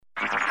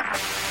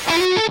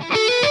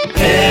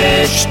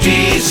HD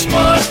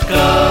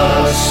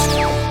Smartcast.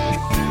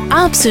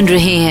 आप सुन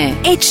रहे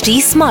हैं HD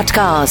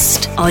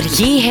Smartcast और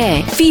ये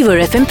है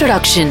फीवर FM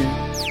प्रोडक्शन।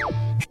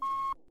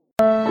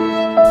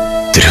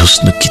 तेरे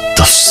हुस्न की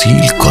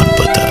तफसील कौन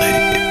बताए,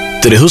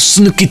 तेरे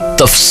हुस्न की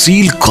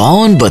तफसील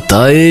कौन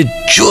बताए,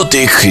 जो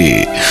देखे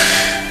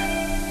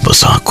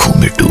बस आंखों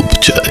में डूब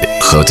जाए।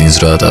 ख़वातीन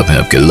हज़रात, आप हैं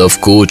आपके लव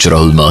कोच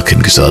राहुल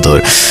माखन के साथ,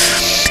 और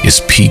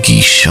इस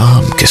भीगी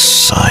शाम के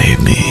साए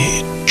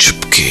में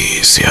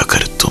चुपके से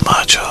अगर तुम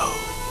आ जाओ,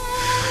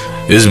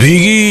 इस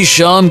भीगी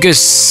शाम के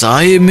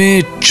साए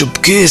में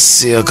चुपके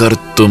से अगर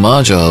तुम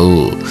आ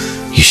जाओ,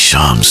 ये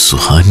शाम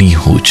सुहानी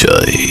हो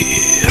जाए,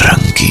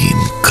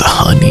 रंगीन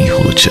कहानी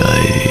हो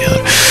जाए,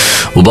 और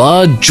वो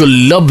बात जो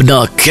लब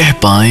ना कह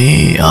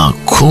पाए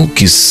आंखों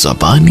की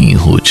ज़बानी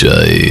हो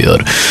जाए,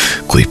 और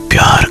कोई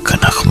प्यार का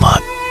नगमा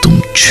तुम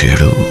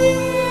छेड़ो,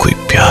 कोई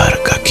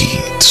प्यार का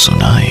गीत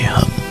सुनाए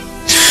हम,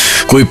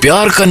 कोई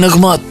प्यार का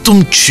नगमा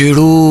तुम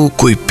छेड़ो,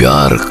 कोई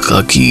प्यार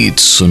का गीत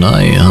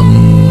सुनाए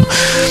हम।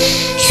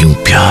 यूं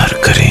प्यार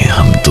करें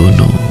हम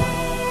दोनों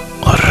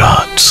और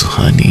रात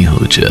सुहानी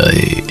हो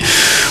जाए।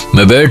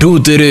 मैं बैठूं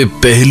तेरे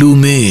पहलू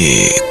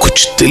में,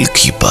 कुछ दिल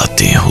की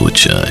बातें हो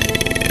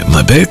जाए।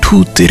 मैं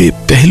बैठूं तेरे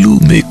पहलू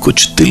में,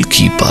 कुछ दिल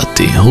की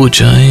बातें हो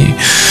जाएं।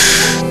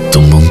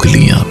 तुम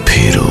उंगलियां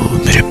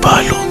फेरो मेरे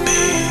बालों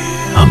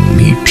में, हम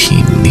मीठी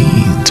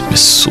नींद में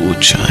सो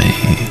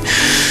जाएं।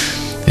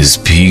 इस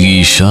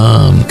भीगी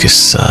शाम के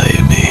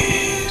साए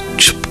में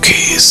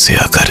चुपके से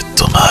अगर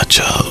तुम आ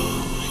जाओ,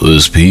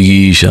 उस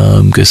भीगी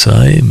शाम के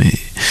साए में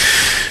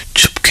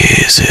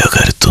चुपके से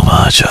अगर तुम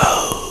आ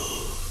जाओ।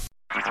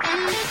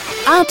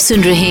 आप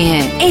सुन रहे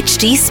हैं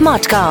HD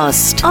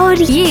Smartcast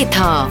और ये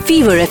था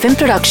fever FM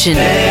production.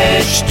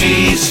 HD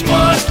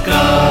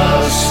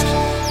Smartcast.